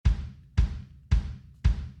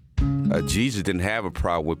Jesus didn't have a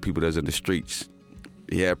problem with people that's in the streets.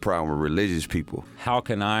 He had a problem with religious people. How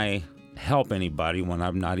can I help anybody when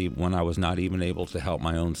I was not even able to help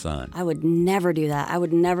my own son? I would never do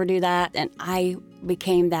that. And I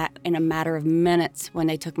became that in a matter of minutes when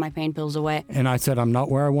they took my pain pills away. And I said, I'm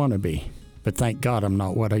not where I want to be, but thank God I'm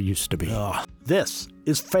not what I used to be. This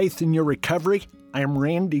is Faith in Your Recovery. I am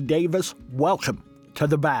Randy Davis. Welcome to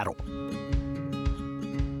the battle.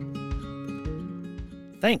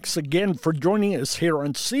 Thanks again for joining us here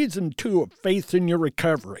on Season 2 of Faith in Your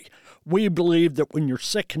Recovery. We believe that when you're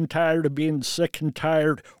sick and tired of being sick and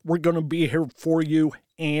tired, we're going to be here for you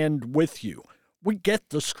and with you. We get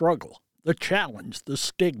the struggle, the challenge, the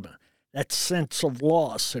stigma, that sense of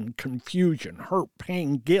loss and confusion, hurt,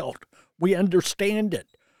 pain, guilt. We understand it.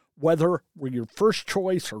 Whether we're your first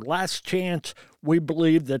choice or last chance, we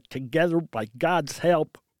believe that together, by God's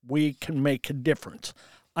help, we can make a difference.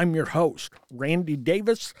 I'm your host, Randy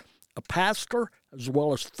Davis, a pastor as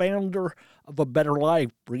well as founder of A Better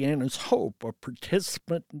Life, Brianna's Hope, a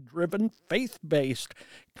participant-driven, faith-based,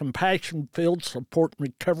 compassion-filled support and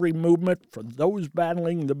recovery movement for those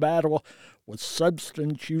battling the battle with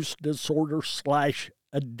substance use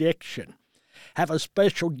disorder/addiction. Have a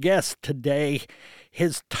special guest today.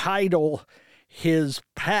 His title, his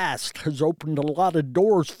past has opened a lot of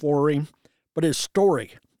doors for him, but his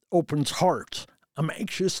story opens hearts. I'm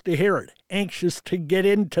anxious to hear it, anxious to get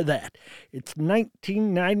into that. It's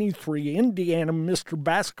 1993 Indiana Mr.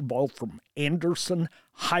 Basketball from Anderson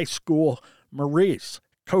High School, Maurice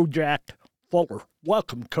Kojak Fuller.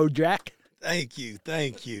 Welcome, Kojak. Thank you.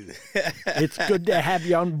 It's good to have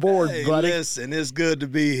you on board, buddy. Listen, it's good to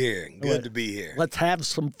be here. Good to be here. Let's have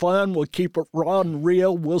some fun. We'll keep it raw and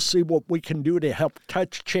real. We'll see what we can do to help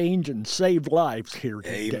touch, change, and save lives here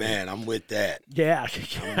today. Amen. I'm with that. Yeah,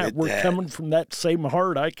 we're coming from that same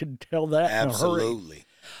heart. I can tell that in a hurry. Absolutely.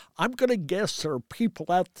 I'm going to guess there are people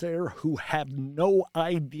out there who have no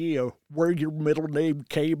idea where your middle name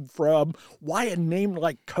came from. Why a name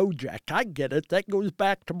like Kojak? I get it. That goes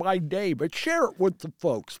back to my day, but share it with the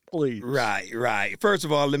folks, please. Right. First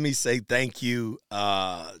of all, let me say thank you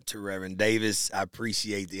to Reverend Davis. I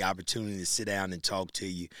appreciate the opportunity to sit down and talk to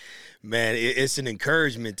you. Man, it's an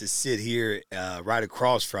encouragement to sit here right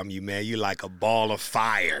across from you, man. You're like a ball of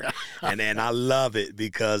fire, and I love it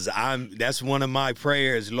because that's one of my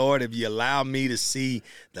prayers. Lord, if you allow me to see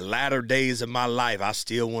the latter days of my life, I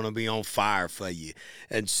still want to be on fire for you.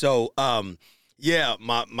 And so, my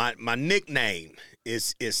nickname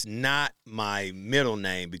is not my middle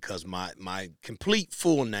name because my complete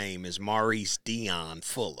full name is Maurice Dion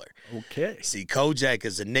Fuller. Okay. See, Kojak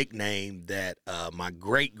is a nickname that my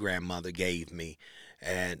great-grandmother gave me,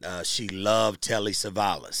 and she loved Telly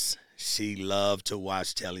Savalas. She loved to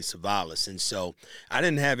watch Telly Savalas. And so I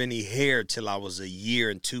didn't have any hair till I was a year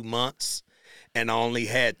and 2 months, and I only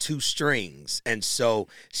had 2 strings. And so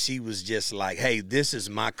she was just like, hey, this is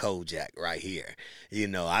my Kojak right here. You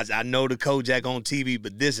know, I know the Kojak on TV,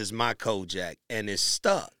 but this is my Kojak, and it's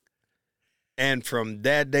stuck. And from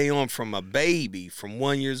that day on, from a baby, from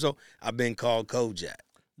 1 year old, I've been called Kojak.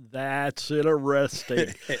 That's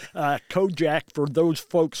interesting. Kojak, for those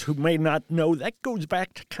folks who may not know, that goes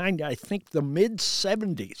back to I think, the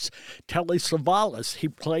mid-'70s. Telly Savalas, he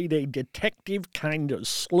played a detective, kind of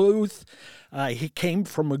sleuth. He came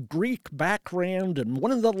from a Greek background, and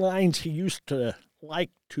one of the lines he used to like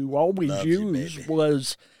to always use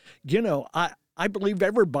was, I believe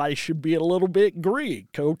everybody should be a little bit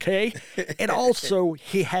Greek, okay? And also,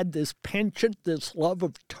 he had this penchant, this love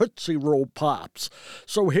of Tootsie Roll Pops.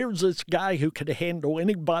 So here's this guy who could handle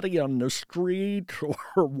anybody on the street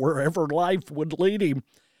or wherever life would lead him,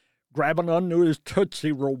 grabbing onto his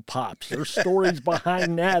Tootsie Roll Pops. There's stories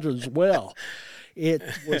behind that as well. It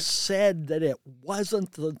was said that it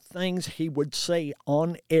wasn't the things he would say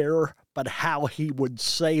on air, but how he would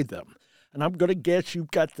say them. And I'm going to guess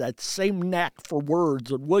you've got that same knack for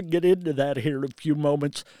words, and we'll get into that here in a few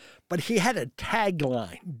moments. But he had a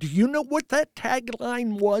tagline. Do you know what that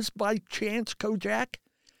tagline was by chance, Kojak?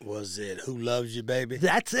 Was it Who Loves You, Baby?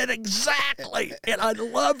 That's it, exactly. And I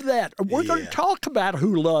love that. And we're going to talk about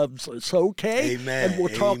who loves us, okay? Amen. And we'll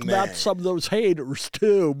talk about some of those haters,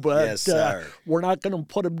 too. But yes, sir. We're not going to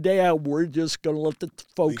put them down. We're just going to let the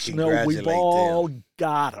folks know we've all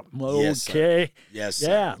got them, okay? Yes,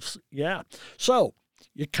 sir. Yeah. So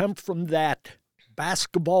you come from that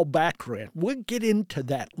basketball background. We'll get into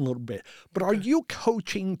that a little bit. But are you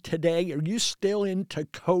coaching today? Are you still into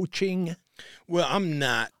coaching? Well, I'm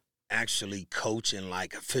not actually coaching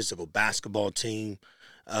like a physical basketball team.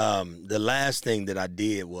 The last thing that I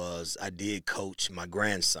did was I did coach my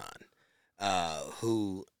grandson,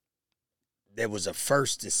 who there was a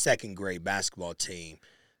first and second grade basketball team.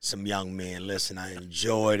 Some young men. Listen, I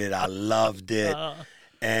enjoyed it. I loved it.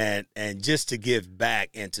 And just to give back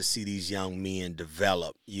and to see these young men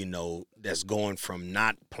develop, that's going from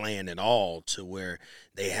not playing at all to where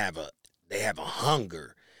they have a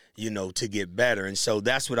hunger, to get better. And so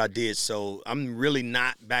that's what I did. So I'm really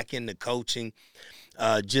not back into coaching.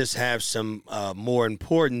 Just have some more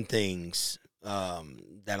important things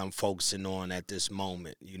that I'm focusing on at this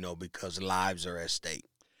moment, because lives are at stake.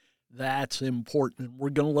 That's important.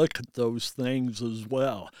 We're going to look at those things as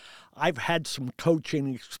well. I've had some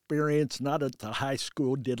coaching experience, not at the high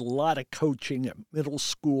school, did a lot of coaching at middle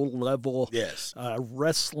school level. Yes.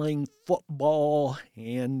 Wrestling, football,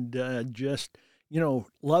 and just,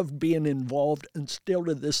 loved being involved. And still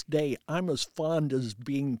to this day, I'm as fond as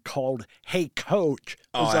being called, hey, coach,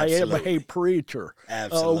 as I am, hey, preacher.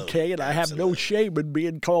 Absolutely. Okay, and I have no shame in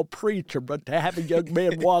being called preacher, but to have a young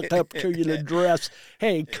man walk up to you and address,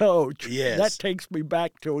 hey, coach, that takes me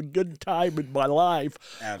back to a good time in my life.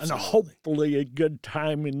 Absolutely. And hopefully a good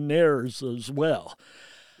time in theirs as well.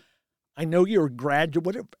 I know you're a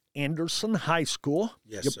graduate of Anderson High School.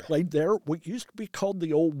 Yes, you sir. played there, what used to be called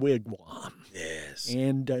the Old Wigwam. Yes.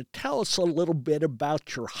 And tell us a little bit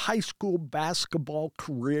about your high school basketball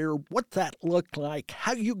career, what that looked like,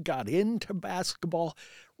 how you got into basketball.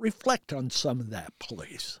 Reflect on some of that,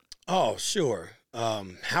 please. Oh, sure.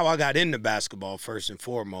 How I got into basketball, first and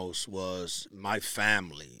foremost, was my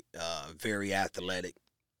family, very athletic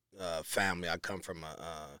family. I come from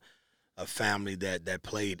a family that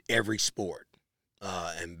played every sport.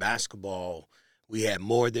 And basketball, we had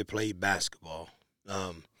more that played basketball.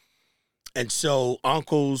 And so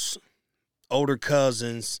uncles, older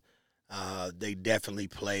cousins, they definitely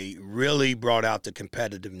played, really brought out the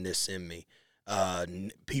competitiveness in me.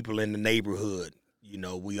 People in the neighborhood,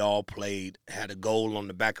 we all played, had a goal on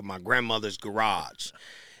the back of my grandmother's garage.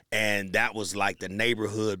 And that was like the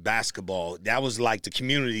neighborhood basketball. That was like the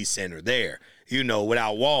community center there,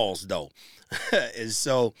 without walls though. And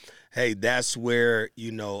so, hey, that's where,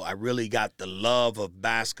 I really got the love of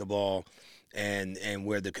basketball and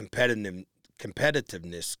where the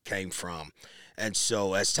competitiveness came from. And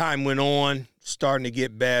so as time went on, starting to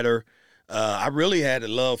get better, I really had a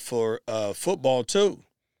love for football too,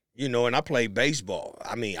 and I played baseball.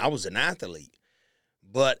 I mean, I was an athlete.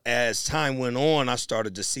 But as time went on, I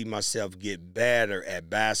started to see myself get better at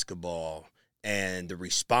basketball. And the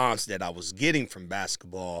response that I was getting from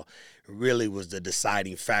basketball really was the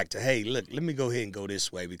deciding factor. Hey, look, let me go ahead and go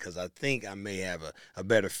this way because I think I may have a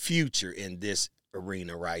better future in this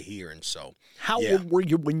arena right here. And so, how old were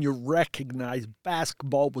you when you recognized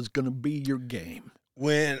basketball was going to be your game?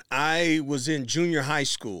 When I was in junior high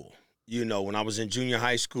school, when I was in junior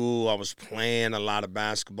high school, I was playing a lot of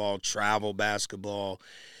basketball, travel basketball.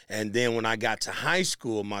 And then when I got to high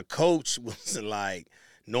school, my coach was like,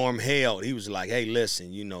 Norm Held, he was like, hey,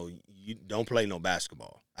 listen, you don't play no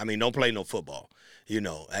basketball. I mean, don't play no football.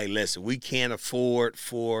 Hey, listen, we can't afford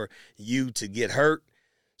for you to get hurt.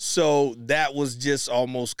 So that was just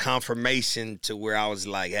almost confirmation to where I was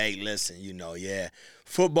like, hey, listen,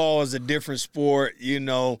 football is a different sport,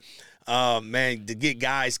 man, to get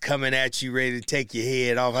guys coming at you ready to take your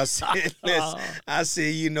head off. I said,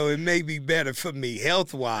 it may be better for me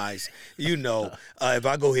health-wise, if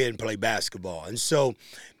I go ahead and play basketball. And so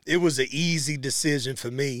it was an easy decision for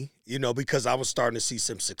me, because I was starting to see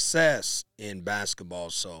some success in basketball.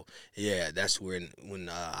 So, that's when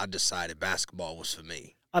I decided basketball was for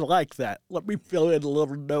me. I like that. Let me fill in a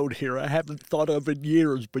little note here. I haven't thought of it in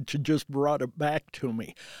years, but you just brought it back to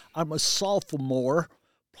me. I'm a sophomore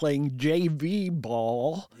playing JV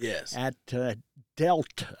ball at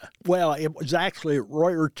Delta. Well, it was actually at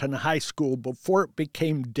Royerton High School before it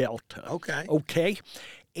became Delta. Okay.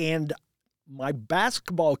 And my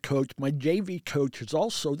basketball coach, my JV coach, is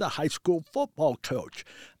also the high school football coach.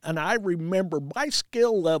 And I remember my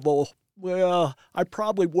skill level, well, I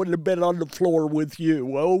probably wouldn't have been on the floor with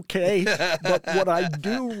you, okay? But what I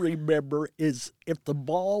do remember is if the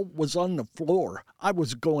ball was on the floor, I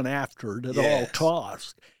was going after it at all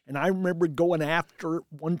costs. And I remember going after it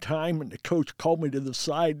one time, and the coach called me to the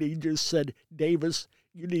side, and he just said, Davis,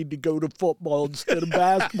 you need to go to football instead of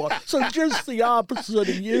basketball. So just the opposite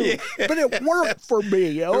of you. But it worked for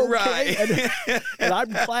me, okay? Right. And I'm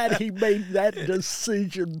glad he made that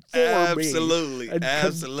decision for Absolutely. me. And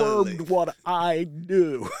Absolutely. confirmed what I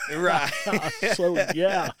knew. Right. So,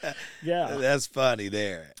 yeah. That's funny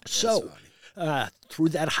there. Through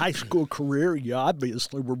that high school career, you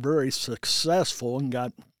obviously were very successful and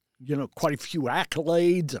got, quite a few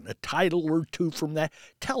accolades and a title or two from that.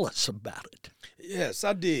 Tell us about it. Yes,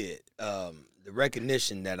 I did. the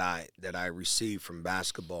recognition that I received from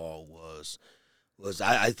basketball was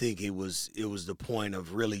I think it was the point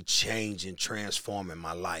of really changing, transforming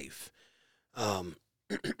my life.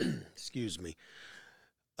 Excuse me.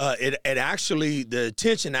 It actually, the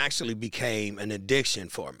attention actually became an addiction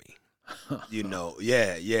for me. You know,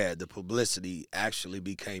 the publicity actually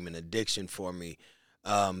became an addiction for me,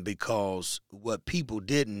 because what people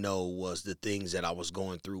didn't know was the things that I was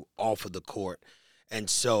going through off of the court. And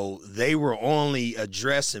so they were only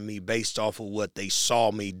addressing me based off of what they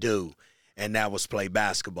saw me do, and that was play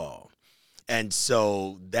basketball. And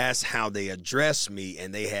so that's how they addressed me,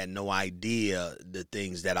 and they had no idea the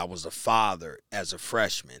things that I was a father as a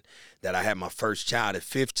freshman, that I had my first child at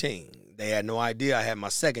 15. They had no idea I had my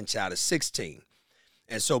second child at 16.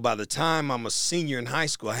 And so by the time I'm a senior in high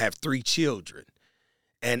school, I have 3 children,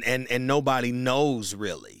 and nobody knows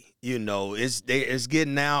really. You know, it's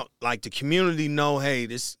getting out, like the community know, hey,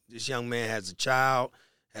 this young man has a child,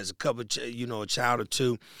 has a couple, a child or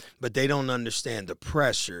 2, but they don't understand the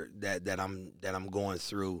pressure that I'm going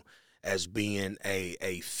through as being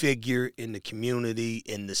a figure in the community,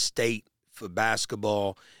 in the state for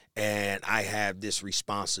basketball, and I have this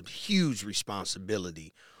huge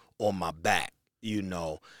responsibility on my back,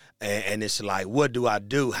 and it's like, what do I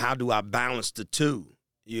do? How do I balance the two?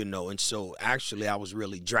 And so actually I was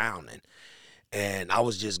really drowning, and I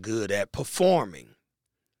was just good at performing.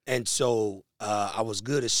 And so I was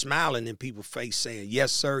good at smiling in people's face, saying,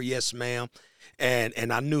 yes, sir, yes, ma'am.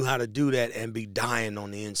 And I knew how to do that and be dying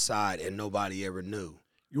on the inside, and nobody ever knew.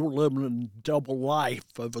 You were living a double life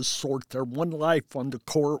of a sort there. One life on the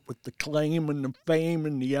court with the claim and the fame,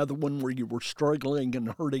 and the other one where you were struggling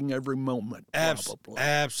and hurting every moment, probably.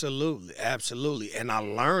 Absolutely. And I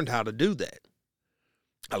learned how to do that.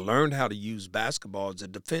 I learned how to use basketball as a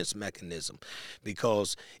defense mechanism,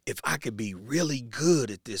 because if I could be really good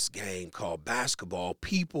at this game called basketball,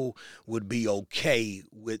 people would be okay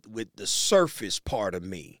with the surface part of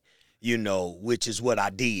me, which is what I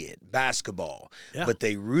did, basketball. Yeah. But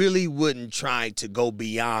they really wouldn't try to go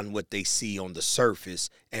beyond what they see on the surface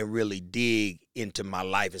and really dig into my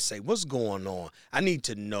life and say, what's going on? I need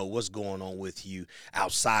to know what's going on with you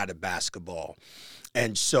outside of basketball.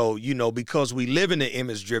 And so, because we live in an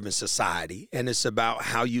image-driven society, and it's about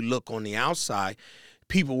how you look on the outside,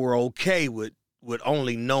 people were okay with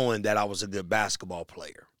only knowing that I was a good basketball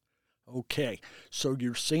player. Okay, so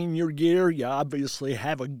your senior year, you obviously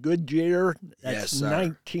have a good year. That's yes, sir.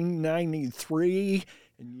 1993,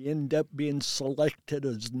 and you end up being selected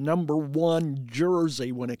as #1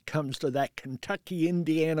 jersey when it comes to that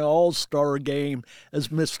Kentucky-Indiana All-Star game as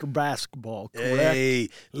Mr. Basketball, correct? Hey,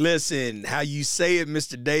 listen, how you say it,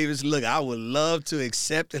 Mr. Davis, look, I would love to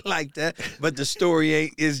accept it like that, but the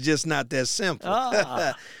story is just not that simple.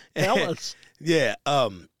 Tell us. Yeah,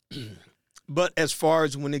 but as far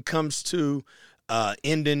as when it comes to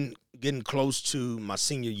getting close to my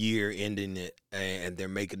senior year, ending it, and they're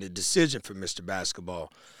making a decision for Mr.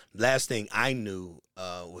 Basketball, last thing I knew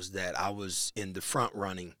was that I was in the front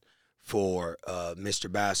running for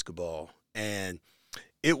Mr. Basketball, and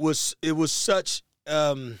it was such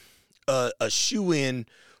a shoe-in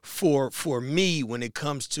for me when it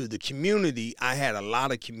comes to the community. I had a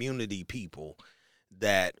lot of community people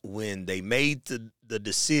that when they made the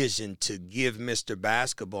decision to give Mr.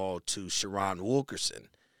 Basketball to Sharon Wilkerson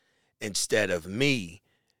instead of me,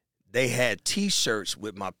 they had T-shirts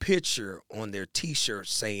with my picture on their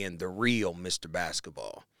T-shirts saying "The Real Mr.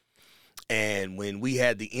 Basketball." And when we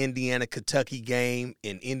had the Indiana-Kentucky game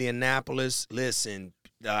in Indianapolis, listen,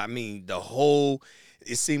 I mean,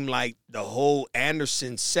 it seemed like the whole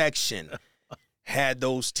Anderson section had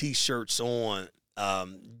those T-shirts on,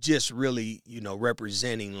 just really,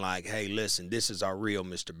 representing like, hey, listen, this is our real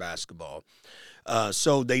Mr. Basketball.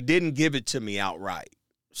 So they didn't give it to me outright.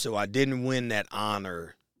 So I didn't win that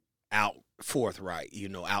honor outright.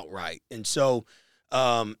 And so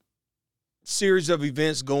series of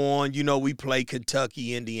events go on. We play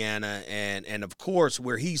Kentucky, Indiana, and of course,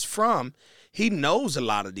 where he's from, he knows a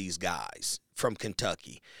lot of these guys from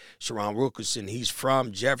Kentucky. Sharon Wilkerson, he's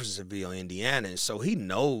from Jeffersonville, Indiana, and so he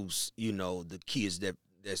knows, the kids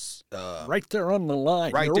that's right there on the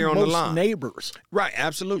line. Right They're there on the line. Neighbors. Right,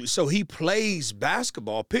 absolutely. So he plays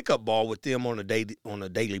basketball, pickup ball with them on a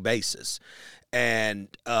daily basis. And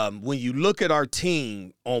when you look at our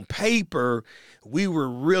team on paper, we were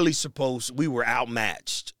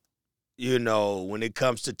outmatched. When it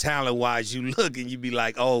comes to talent-wise, you look and you be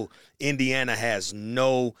like, oh, Indiana has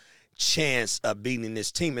no chance of beating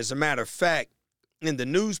this team. As a matter of fact, in the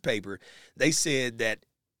newspaper, they said that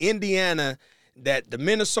Indiana that the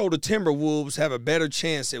Minnesota Timberwolves have a better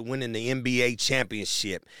chance at winning the NBA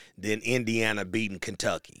championship than Indiana beating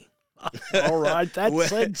Kentucky. All right, that Well,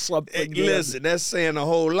 said something. then. Listen, that's saying a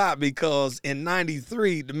whole lot because in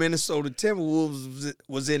 '93, the Minnesota Timberwolves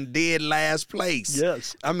was in dead last place.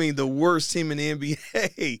 Yes. I mean, the worst team in the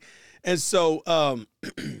NBA. And so,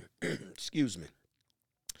 excuse me.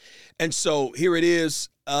 And so here it is,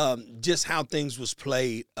 just how things was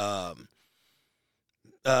played.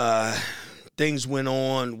 Things went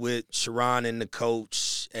on with Sharon and the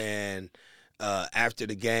coach, and after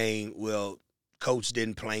the game, well, coach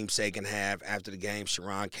didn't play him second half. After the game,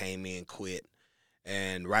 Sharon came in, quit.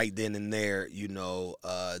 And right then and there,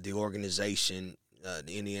 the organization,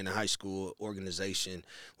 the Indiana High School organization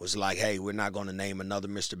was like, hey, we're not going to name another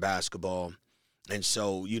Mr. Basketball. And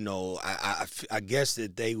so, I guess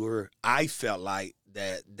that I felt like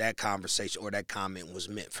that conversation or that comment was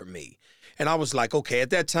meant for me. And I was like, okay, at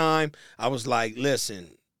that time, I was like, listen,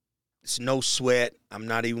 it's no sweat. I'm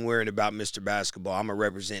not even worried about Mr. Basketball. I'm going to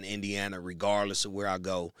represent Indiana regardless of where I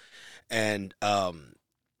go. And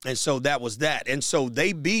so that was that. And so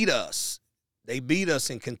they beat us. They beat us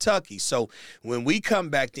in Kentucky. So when we come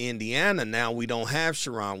back to Indiana, now we don't have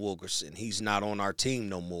Sharon Wilkerson. He's not on our team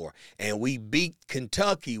no more. And we beat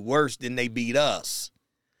Kentucky worse than they beat us.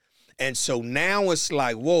 And so now it's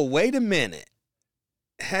like, whoa, wait a minute.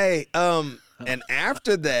 Hey, and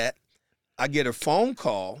after that, I get a phone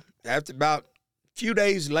call. After about a few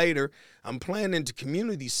days later, I'm playing into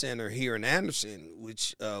community center here in Anderson,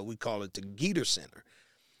 which we call it the Geter Center,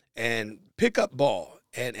 and pick up ball.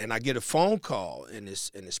 And I get a phone call, and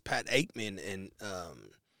it's Pat Aikman, and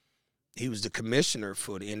he was the commissioner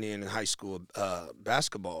for the Indiana High School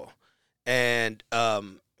basketball. And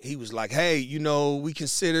he was like, hey, we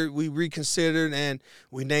reconsidered, and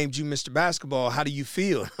we named you Mr. Basketball. How do you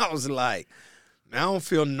feel? I was like, I don't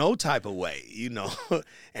feel no type of way,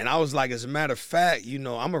 And I was like, as a matter of fact, I'm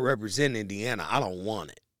going to represent Indiana. I don't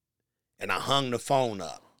want it. And I hung the phone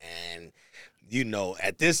up. And,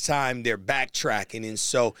 at this time, they're backtracking. And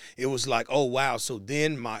so it was like, oh, wow. So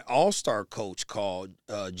then my all-star coach called,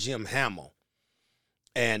 Jim Hamill.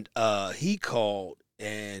 And he called,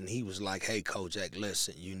 and he was like, hey, Coach Eck,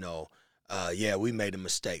 listen, yeah, we made a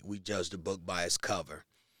mistake. We judged the book by its cover.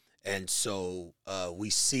 And so we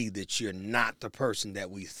see that you're not the person that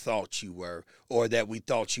we thought you were or that we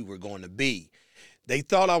thought you were going to be. They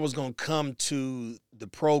thought I was going to come to the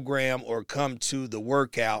program or come to the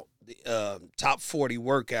workout, top 40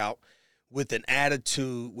 workout, with an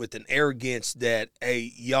attitude, with an arrogance that,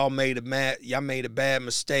 hey, y'all made a bad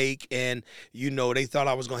mistake, and they thought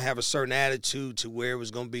I was gonna have a certain attitude to where it was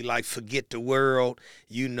gonna be like, forget the world,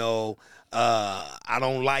 I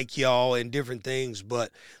don't like y'all and different things.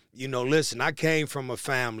 But listen, I came from a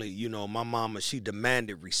family, my mama, she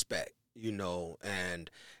demanded respect, and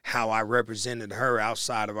how I represented her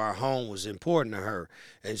outside of our home was important to her,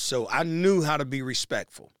 and so I knew how to be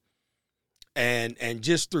respectful. And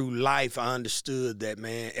just through life, I understood that,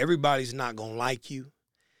 man, everybody's not going to like you,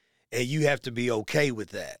 and you have to be okay with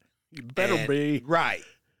that. You better be. Right.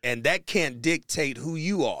 And that can't dictate who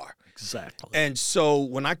you are. Exactly. And so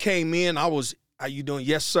when I came in, I was, how you doing?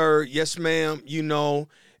 Yes, sir. Yes, ma'am.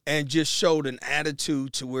 And just showed an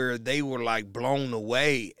attitude to where they were like blown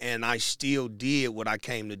away, and I still did what I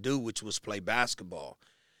came to do, which was play basketball.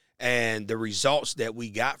 And the results that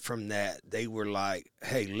we got from that, they were like,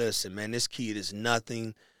 hey, listen, man, this kid is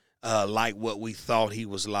nothing like what we thought he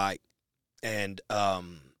was like. And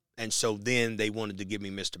so then they wanted to give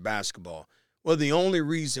me Mr. Basketball. Well, the only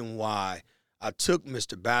reason why I took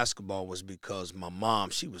Mr. Basketball was because my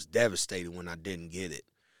mom, she was devastated when I didn't get it.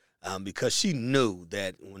 Because she knew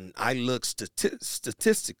that when I look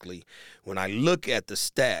statistically, when I look at the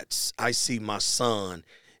stats, I see my son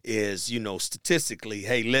is, statistically,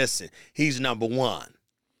 hey, listen, he's number one,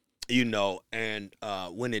 and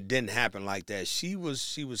when it didn't happen like that, she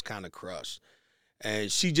was kind of crushed,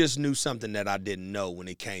 and she just knew something that I didn't know when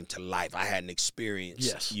it came to life. I hadn't experienced,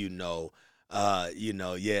 yes.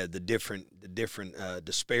 The different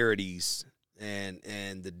disparities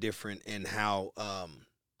and the different, and how,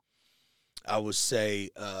 I would say,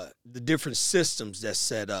 the different systems that's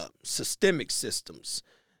set up, systemic systems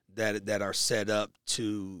that are set up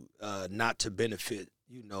to not to benefit,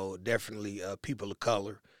 definitely people of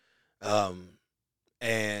color,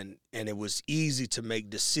 and it was easy to make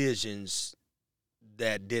decisions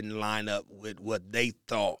that didn't line up with what they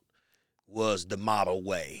thought was the model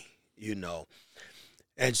way,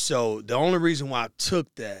 and so the only reason why I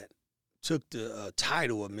took the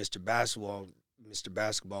title of Mr.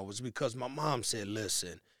 Basketball was because my mom said,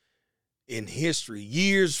 listen, in history,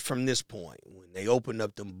 years from this point, when they open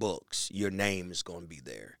up them books, your name is going to be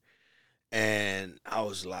there. And I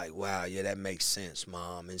was like, wow, yeah, that makes sense,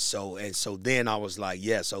 Mom. And so then I was like,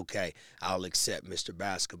 yes, okay, I'll accept Mr.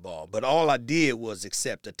 Basketball. But all I did was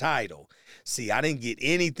accept the title. See, I didn't get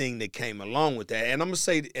anything that came along with that. And I'm gonna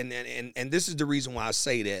say, and this is the reason why I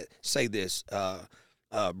say this,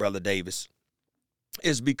 Brother Davis,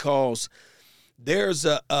 is because there's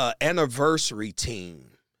a anniversary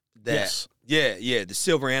team that, Yes. the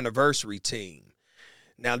silver anniversary team.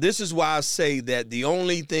 Now, this is why I say that the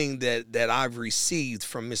only thing that I've received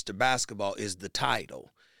from Mr. Basketball is the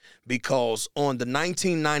title. Because on the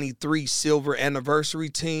 1993 Silver Anniversary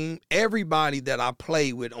team, everybody that I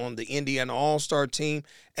played with on the Indiana All-Star team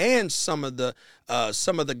and some of the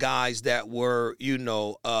guys that were,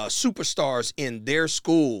 superstars in their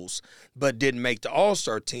schools but didn't make the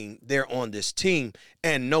All-Star team, they're on this team.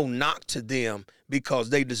 And no knock to them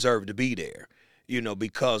because they deserve to be there.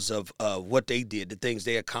 Because of what they did, the things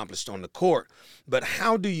they accomplished on the court. But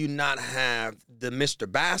how do you not have the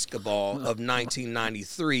Mr. Basketball of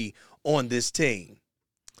 1993 on this team?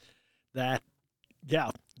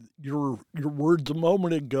 Your words a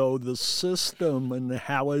moment ago, the system and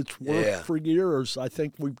how it's worked for years, I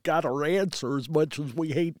think we've got our answer as much as we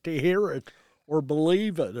hate to hear it or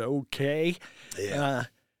believe it, okay? Yeah.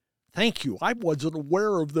 Thank you. I wasn't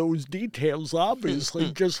aware of those details, obviously,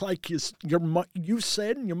 just like you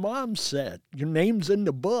said and your mom said. Your name's in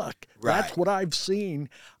the book. Right. That's what I've seen.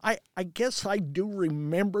 I guess I do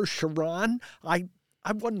remember Sharon. I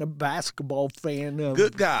wasn't a basketball fan of...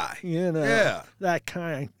 Good guy. That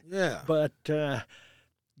kind. Yeah. But,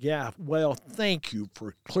 well, thank you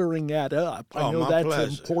for clearing that up. I Oh, know my that's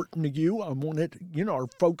pleasure. important to you. I wanted, our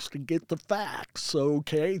folks to get the facts,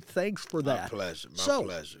 okay? Thanks for My that. pleasure. My So,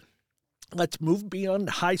 pleasure. let's move beyond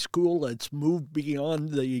high school. Let's move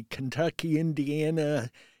beyond the Kentucky-Indiana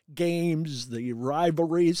games, the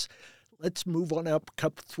rivalries. Let's move on up a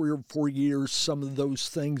couple, 3 or 4 years, some of those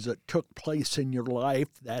things that took place in your life,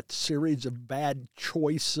 that series of bad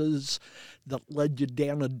choices that led you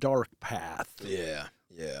down a dark path. Yeah.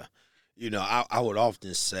 I would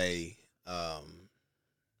often say,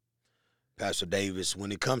 Pastor Davis,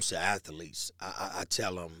 when it comes to athletes, I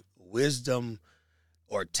tell them wisdom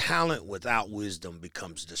or talent without wisdom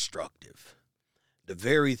becomes destructive. The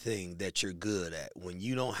very thing that you're good at, when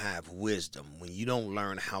you don't have wisdom, when you don't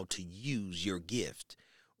learn how to use your gift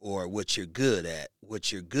or what you're good at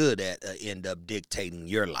end up dictating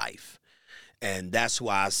your life. And that's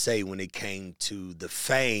why I say when it came to the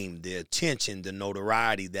fame, the attention, the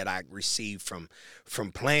notoriety that I received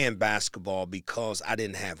from playing basketball, because I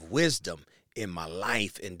didn't have wisdom in my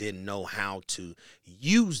life and didn't know how to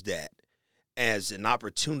use that as an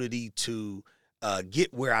opportunity to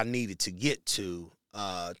get where I needed to get to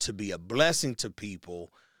be a blessing to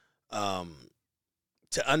people,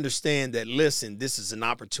 to understand that, listen, this is an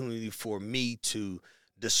opportunity for me to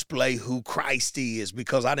display who Christ is,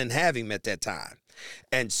 because I didn't have him at that time.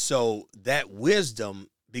 And so that wisdom,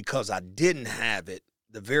 because I didn't have it,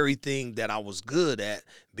 the very thing that I was good at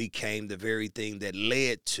became the very thing that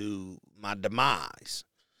led to my demise.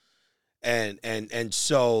 And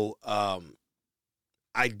so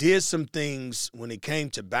I did some things when it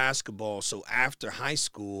came to basketball. So after high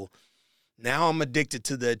school, now I'm addicted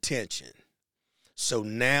to the attention. So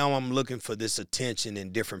now I'm looking for this attention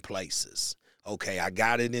in different places. Okay, I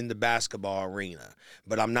got it in the basketball arena,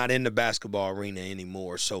 but I'm not in the basketball arena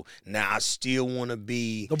anymore. So now I still want to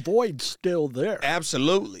be... The void's still there.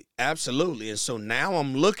 Absolutely. And so now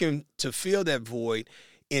I'm looking to fill that void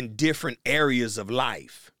in different areas of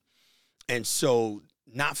life. And so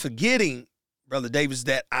not forgetting, Brother Davis,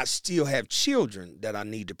 that I still have children that I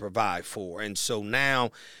need to provide for. And so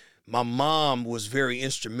now my mom was very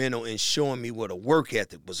instrumental in showing me what a work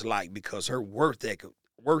ethic was like, because her work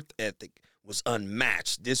ethic was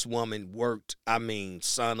unmatched. This woman worked,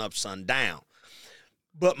 sun up, sun down.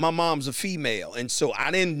 But my mom's a female, and so I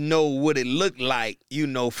didn't know what it looked like,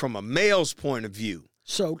 from a male's point of view.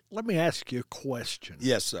 So let me ask you a question.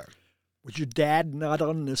 Yes, sir. Was your dad not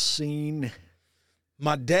on the scene?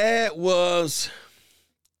 My dad was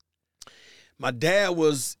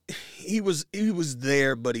he was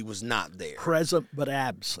there, but he was not there. Present but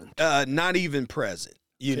absent. Not even present.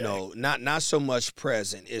 Not so much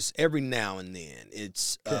present. It's every now and then.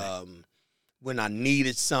 It's when I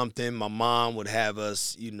needed something, my mom would have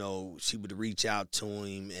us, she would reach out to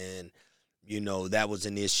him, and that was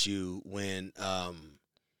an issue when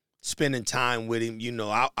spending time with him.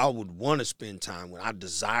 I would want to spend time with him. I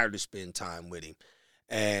desired to spend time with him.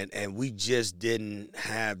 And we just didn't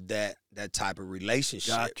have that type of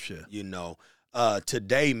relationship. Gotcha.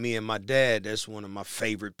 today, me and my dad, that's one of my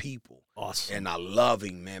favorite people. Awesome. And I love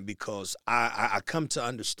him, man, because I come to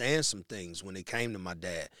understand some things when it came to my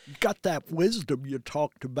dad. You got that wisdom you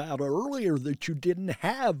talked about earlier that you didn't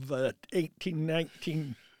have at 18,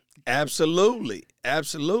 19. Absolutely.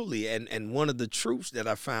 Absolutely. And one of the truths that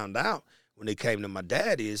I found out when it came to my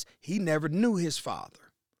dad is he never knew his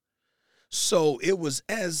father. So it was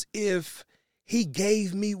as if he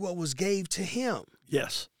gave me what was gave to him.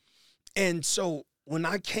 Yes. And so when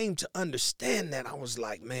I came to understand that, I was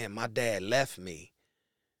like, man, my dad left me.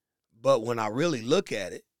 But when I really look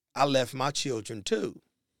at it, I left my children too.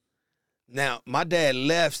 Now, my dad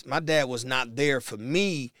was not there for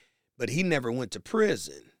me, but he never went to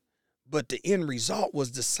prison. But the end result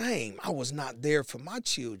was the same. I was not there for my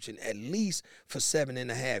children, at least for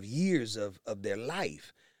 7.5 years of their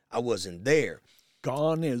life. I wasn't there.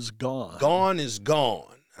 Gone is gone. Gone is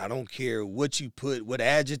gone. I don't care what you put, what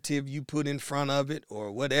adjective you put in front of it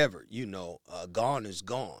or whatever, gone is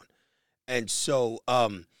gone. And so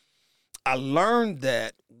I learned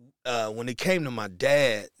that when it came to my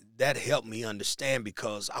dad, that helped me understand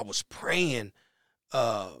because I was praying,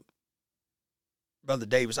 Brother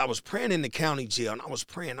Davis, I was praying in the county jail, and I was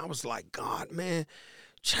praying. I was like, God, man,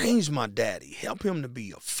 change my daddy. Help him to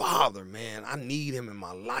be a father, man. I need him in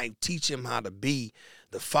my life. Teach him how to be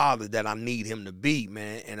the father that I need him to be,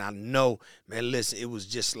 man. And I know, man, listen, it was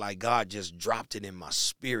just like God just dropped it in my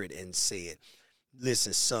spirit and said,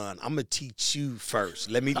 listen, son, I'm going to teach you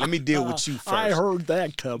first. Let me deal with you first. I heard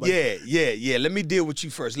that coming. Yeah. Let me deal with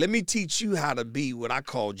you first. Let me teach you how to be what I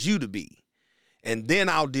called you to be. And then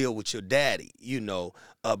I'll deal with your daddy,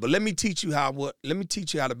 But let me teach you how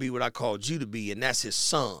to be what I called you to be, and that's his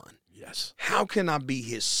son. Yes. How can I be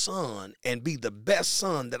his son and be the best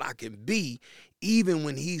son that I can be, even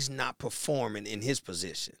when he's not performing in his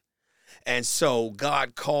position? And so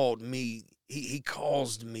God called me. He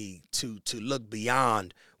caused me to look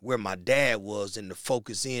beyond where my dad was and to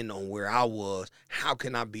focus in on where I was. How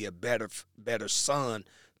can I be a better son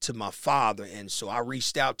to my father? And so I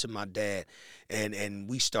reached out to my dad, and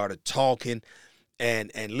we started talking,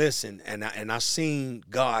 and listen, and I seen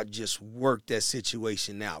God just work that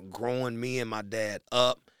situation out, growing me and my dad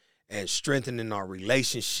up and strengthening our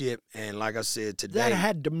relationship. And like I said today, that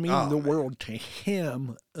had to mean the world to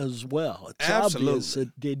him as well. It's obvious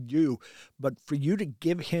it did you, but for you to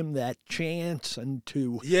give him that chance and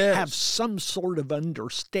to have some sort of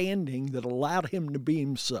understanding that allowed him to be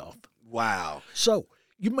himself. Wow. So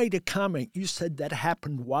you made a comment. You said that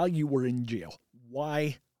happened while you were in jail.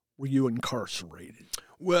 Why were you incarcerated?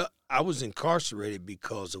 Well, I was incarcerated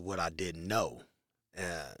because of what I didn't know.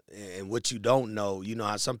 And what you don't know,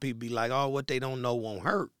 how some people be like, oh, what they don't know won't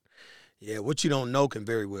hurt. Yeah, what you don't know can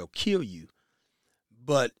very well kill you.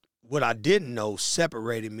 But what I didn't know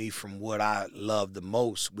separated me from what I loved the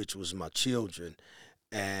most, which was my children.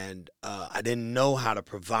 And I didn't know how to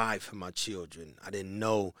provide for my children. I didn't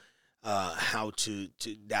know how to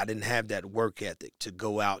I didn't have that work ethic to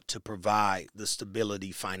go out to provide the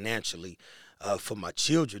stability financially for my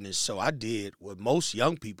children. And so I did what most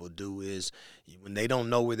young people do is when they don't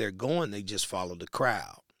know where they're going, they just follow the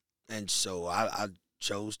crowd. And so I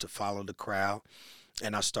chose to follow the crowd,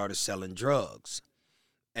 and I started selling drugs.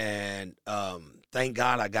 And thank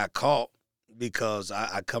God I got caught, because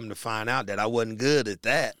I come to find out that I wasn't good at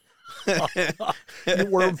that. You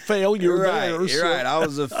were a failure there. Right. I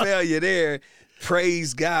was a failure there.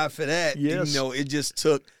 Praise God for that. Yes. It just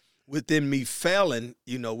took, within me failing,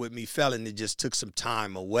 it just took some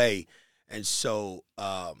time away. And so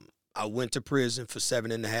I went to prison for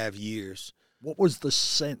 7.5 years. What was the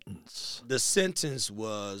sentence? The sentence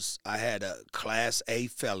was I had a Class A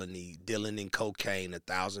felony dealing in cocaine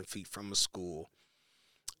 1,000 feet from a school.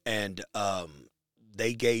 And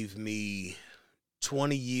they gave me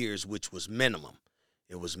 20 years, which was minimum.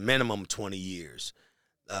 It was minimum 20 years.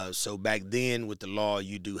 So back then with the law,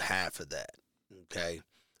 you do half of that, okay?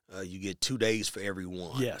 You get 2 days for every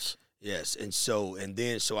one. Yes. Yes,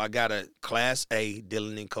 so I got a Class A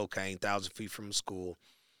dealing in cocaine, 1,000 feet from a school,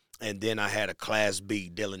 and then I had a Class B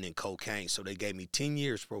dealing in cocaine, so they gave me 10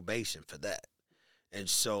 years probation for that. And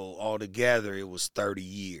so altogether, it was 30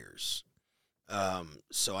 years.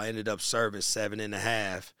 So I ended up serving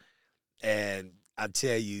 7.5, and I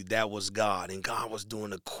tell you, that was God, and God was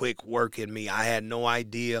doing a quick work in me. I had no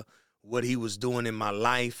idea what he was doing in my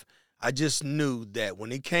life. I just knew that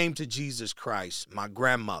when it came to Jesus Christ, my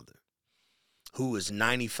grandmother, who is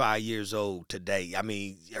 95 years old today, I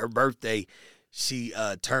mean, her birthday, she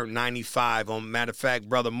turned 95. Matter of fact,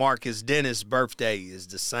 Brother Marcus Dennis' birthday is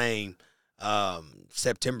the same.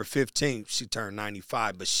 September 15th, she turned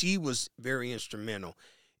 95. But she was very instrumental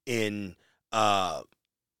in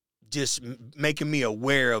just making me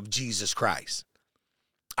aware of Jesus Christ.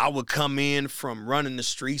 I would come in from running the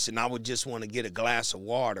streets and I would just want to get a glass of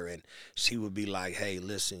water, and she would be like, hey,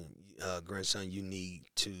 listen, grandson, you need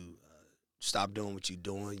to stop doing what you're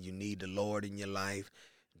doing. You need the Lord in your life.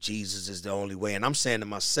 Jesus is the only way. And I'm saying to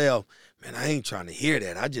myself, man, I ain't trying to hear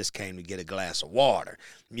that. I just came to get a glass of water.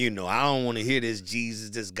 You know, I don't want to hear this Jesus,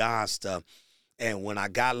 this God stuff. And when I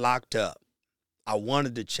got locked up, I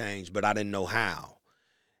wanted to change, but I didn't know how.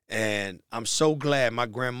 And I'm so glad my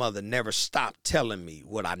grandmother never stopped telling me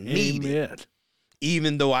what I needed. Amen.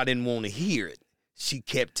 Even though I didn't want to hear it, she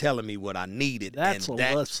kept telling me what I needed. That's and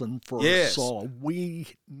a lesson for us all. We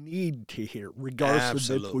need to hear, regardless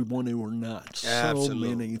of if we want to or not. So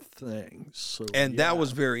many things. So, and that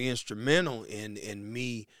was very instrumental in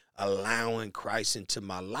me allowing Christ into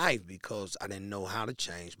my life, because I didn't know how to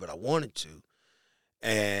change, but I wanted to.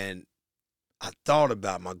 And I thought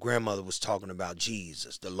about, my grandmother was talking about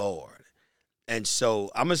Jesus, the Lord. And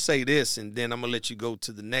so I'm going to say this, and then I'm going to let you go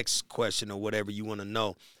to the next question or whatever you want to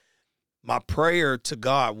know. My prayer to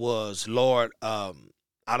God was, Lord, I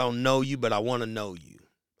don't know you, but I want to know you.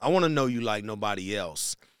 I want to know you like nobody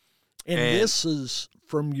else. And this is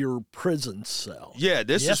from your prison cell. Yeah,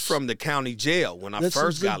 this is from the county jail when I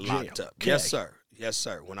first got locked up. Okay. Yes, sir. Yes,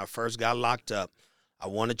 sir. When I first got locked up, I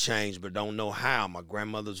want to change, but don't know how. My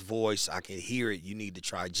grandmother's voice, I can hear it. You need to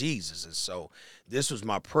try Jesus. And so this was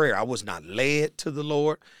my prayer. I was not led to the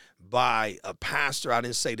Lord by a pastor. I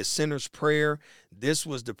didn't say the sinner's prayer. This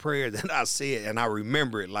was the prayer that I said, and I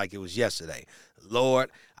remember it like it was yesterday. Lord,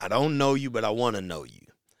 I don't know you, but I want to know you.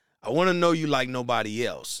 I want to know you like nobody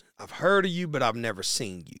else. I've heard of you, but I've never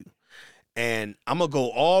seen you. And I'm going to go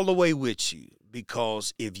all the way with you,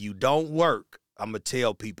 because if you don't work, I'm going to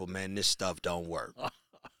tell people, man, this stuff don't work.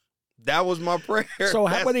 That was my prayer. So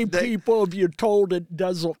how many people have you told it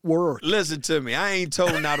doesn't work? Listen to me. I ain't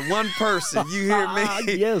told not one person. You hear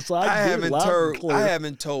me? Yes, I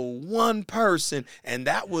haven't told one person, and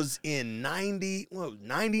that was in 99.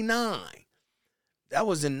 That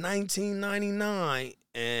was in 1999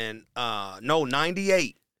 and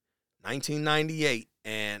 98. 1998.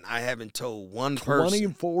 And I haven't told one person.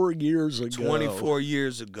 24 years ago. 24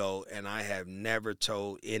 years ago, and I have never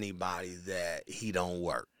told anybody that he don't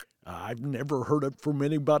work. I've never heard it from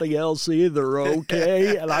anybody else either,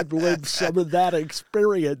 okay? And I've lived some of that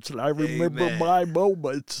experience, and I remember my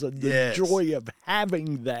moments and the joy of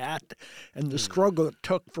having that and the struggle it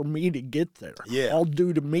took for me to get there. Yeah. All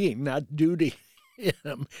due to me, not due to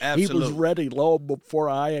him. Absolutely. He was ready long before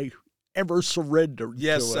I ever surrendered to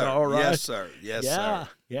it, all right? Yes, sir. Yes, sir.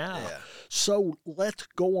 Yeah. So let's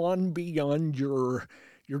go on beyond your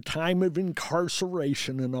time of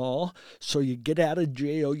incarceration and all. So you get out of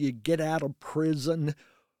jail, you get out of prison.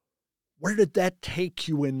 Where did that take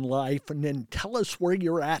you in life? And then tell us where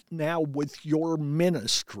you're at now with your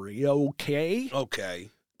ministry, okay? Okay.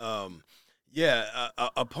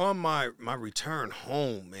 Upon my return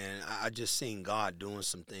home, man, I just seen God doing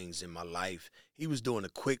some things in my life. He was doing a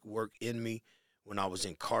quick work in me when I was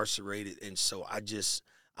incarcerated. And so I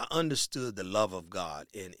understood the love of God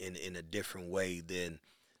in a different way than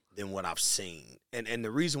what I've seen. And the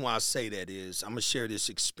reason why I say that is I'm going to share this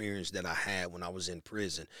experience that I had when I was in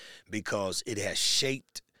prison, because it has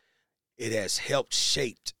helped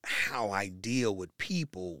shape how I deal with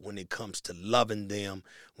people when it comes to loving them,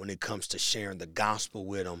 when it comes to sharing the gospel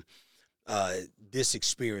with them. This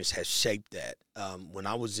experience has shaped that. When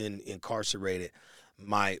I was incarcerated,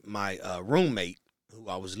 my roommate, who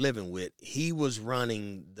I was living with, he was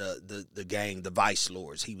running the gang, the Vice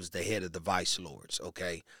Lords. He was the head of the Vice Lords,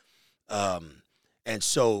 okay? And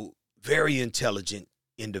so very intelligent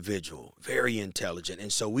individual, very intelligent.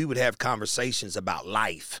 And so we would have conversations about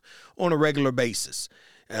life on a regular basis,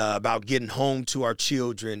 about getting home to our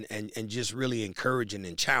children and just really encouraging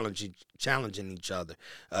and challenging each other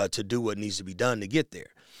to do what needs to be done to get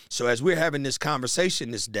there. So as we're having this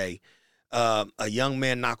conversation this day, a young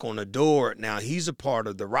man knock on the door. Now, he's a part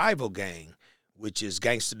of the rival gang, which is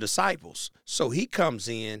Gangster Disciples. So he comes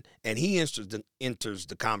in and he enters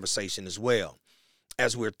the conversation as well.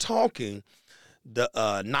 As we're talking,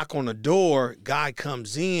 the knock on the door guy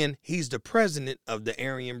comes in. He's the president of the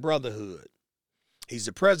Aryan Brotherhood. He's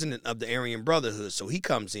the president of the Aryan Brotherhood. So he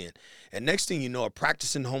comes in. And next thing you know, a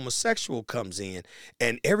practicing homosexual comes in,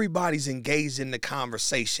 and everybody's engaged in the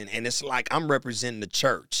conversation. And it's like I'm representing the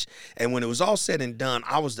church. And when it was all said and done,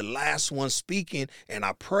 I was the last one speaking, and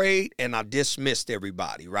I prayed and I dismissed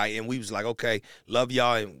everybody, right? And we was like, okay, love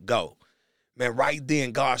y'all and go. Man, right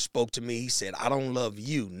then, God spoke to me. He said, I don't love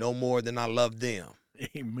you no more than I love them.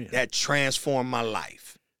 Amen. That transformed my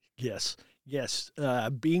life. Yes. Yes,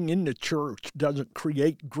 being in the church doesn't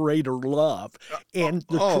create greater love. And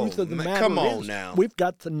the truth of the man, matter come on is, now. we've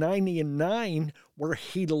got the 90 and 9 where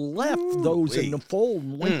he left those in the fold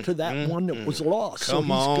and went to that one that was lost. Come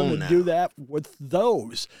so he's on going to now. do that with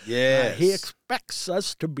those. Yes. He expects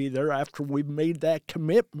us to be there after we've made that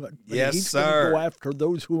commitment. But Yes, he's going sir. to go after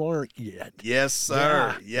those who aren't yet. Yes,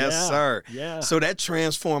 sir. Yeah, Yes, yeah, sir. yeah. So that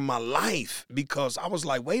transformed my life because I was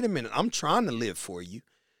like, wait a minute, I'm trying to live for you.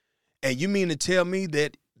 And you mean to tell me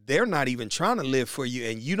that they're not even trying to live for you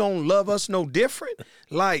and you don't love us no different?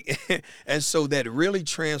 Like, and so that really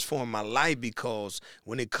transformed my life because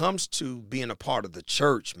when it comes to being a part of the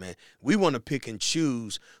church, man, we want to pick and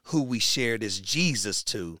choose who we share this Jesus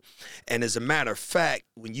to. And as a matter of fact,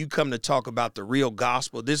 when you come to talk about the real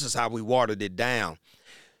gospel, this is how we watered it down.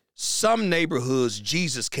 Some neighborhoods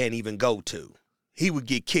Jesus can't even go to. He would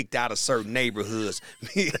get kicked out of certain neighborhoods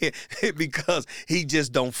because he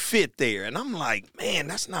just don't fit there. And I'm like, man,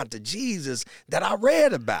 that's not the Jesus that I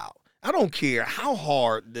read about. I don't care how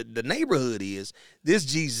hard the neighborhood is. This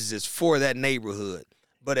Jesus is for that neighborhood.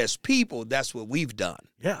 But as people, that's what we've done.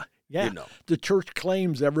 Yeah. Yeah, You know. The church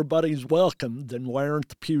claims everybody's welcome, then why aren't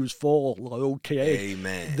the pews full? Okay.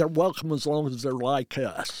 Amen. They're welcome as long as they're like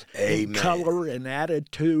us. Amen. In color and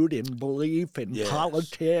attitude and belief and Yes.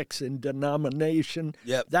 politics and denomination.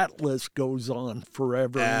 Yep. That list goes on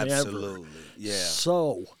forever and ever. Absolutely. Yeah.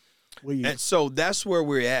 So, And so that's where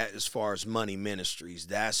we're at as far as Money Ministries.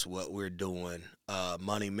 That's what we're doing.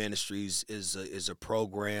 Money Ministries is a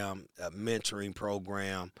program, a mentoring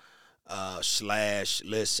program.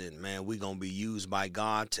 Listen, man, we're going to be used by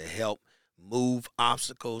God to help move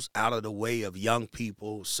obstacles out of the way of young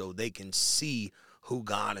people so they can see who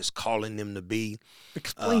God is calling them to be.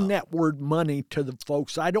 explain that word money to the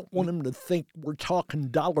folks. I don't want them to think we're talking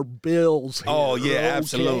dollar bills here. Oh, yeah, okay?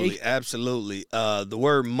 absolutely, absolutely. The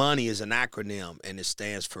word money is an acronym, and it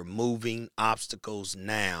stands for Moving Obstacles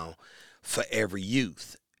Now for Every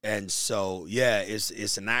Youth. And so, yeah,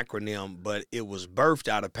 it's an acronym, but it was birthed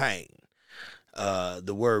out of pain.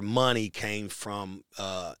 The word money came from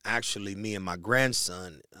actually me and my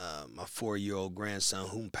grandson, my 4-year-old grandson,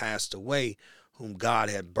 whom passed away, whom God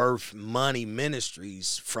had birthed Money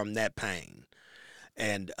Ministries from that pain.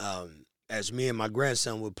 And as me and my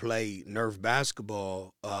grandson would play Nerf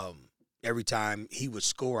basketball, every time he would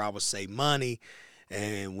score, I would say money.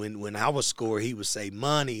 And when I would score, he would say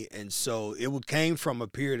money. And so it came from a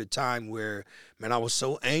period of time where, man, I was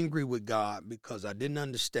so angry with God because I didn't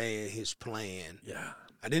understand his plan. Yeah.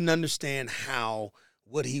 I didn't understand how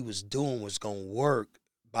what he was doing was going to work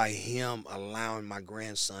by him allowing my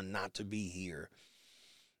grandson not to be here.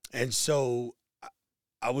 And so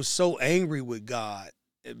I was so angry with God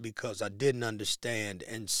because I didn't understand.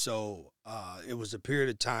 And so it was a period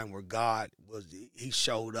of time where he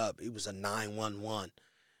showed up. He was a 911,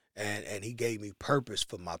 and he gave me purpose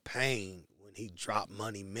for my pain when he dropped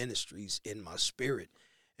Money Ministries in my spirit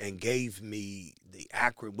and gave me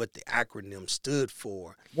what the acronym stood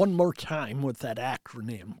for. One more time with that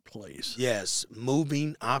acronym, please. Yes,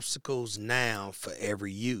 Moving Obstacles Now for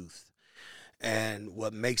Every Youth. And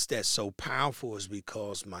what makes that so powerful is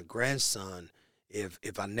because my grandson,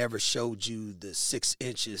 if I never showed you the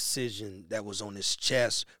 6-inch incision that was on his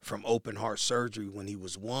chest from open heart surgery when he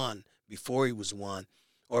was 1, before he was 1,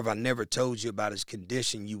 or if I never told you about his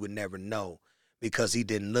condition, you would never know because he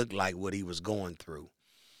didn't look like what he was going through.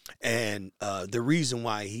 And the reason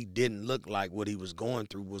why he didn't look like what he was going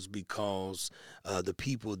through was because the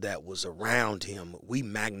people that was around him, we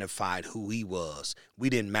magnified who he was. We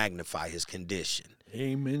didn't magnify his condition.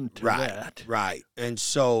 Amen to Right, that. right. And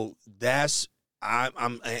so that's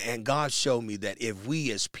and God showed me that if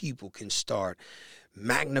we as people can start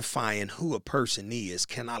magnifying who a person is,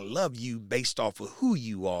 can I love you based off of who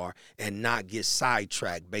you are and not get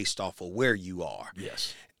sidetracked based off of where you are.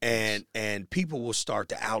 Yes. And people will start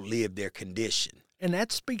to outlive their condition. And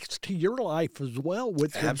that speaks to your life as well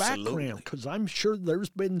with your Absolutely. background, because I'm sure there's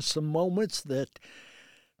been some moments that,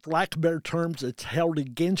 for lack of better terms, it's held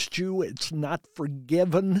against you. It's not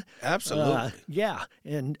forgiven. Absolutely. Yeah,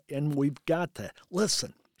 and we've got to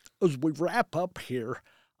listen. As we wrap up here,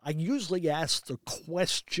 I usually ask the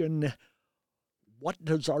question, what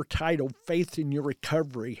does our title, Faith in Your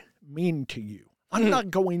Recovery, mean to you? I'm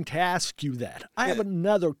not going to ask you that. I have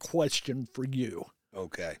another question for you.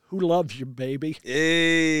 Okay. Who loves you, baby?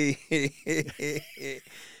 Hey.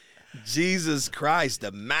 Jesus Christ,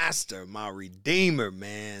 the Master, my Redeemer,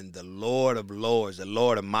 man, the Lord of Lords, the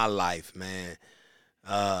Lord of my life, man.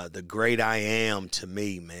 The great I am to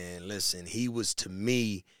me, man. Listen, he was to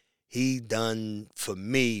me, he done for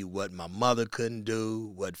me what my mother couldn't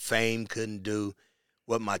do, what fame couldn't do,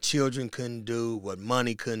 what my children couldn't do, what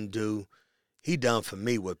money couldn't do. He done for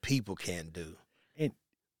me what people can't do.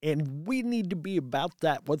 And we need to be about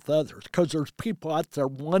that with others, because there's people out there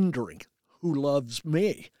wondering who loves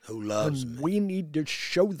me. Who loves and me. we need to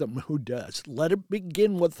show them who does. Let it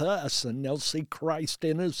begin with us, and they'll see Christ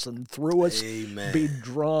in us, and through us Amen. be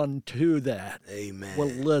drawn to that. Amen. Well,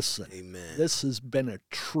 listen, Amen. this has been a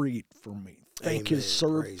treat for me. Thank you, Amen.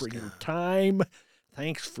 sir, Praise for your God. time.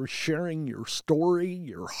 Thanks for sharing your story,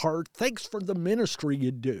 your heart. Thanks for the ministry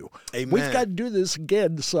you do. Amen. We've got to do this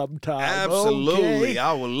again sometime. Absolutely. Okay?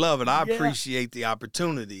 I would love it. I Yeah. appreciate the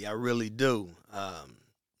opportunity. I really do. I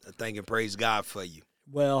thank and praise God for you.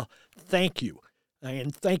 Well, thank you.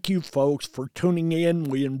 And thank you, folks, for tuning in.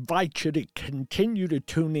 We invite you to continue to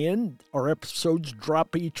tune in. Our episodes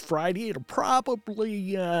drop each Friday. It'll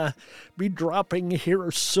probably be dropping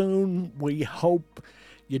here soon. We hope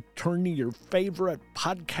you turn to your favorite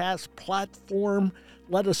podcast platform.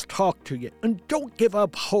 Let us talk to you. And don't give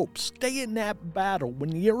up hope. Stay in that battle.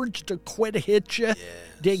 When the urge to quit hits you,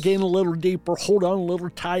 dig in a little deeper, hold on a little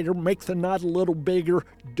tighter, make the knot a little bigger.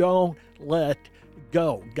 Don't let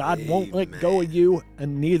go. God won't let go of you,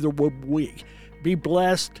 and neither will we. Be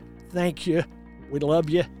blessed. Thank you. We love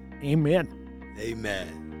you. Amen.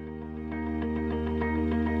 Amen.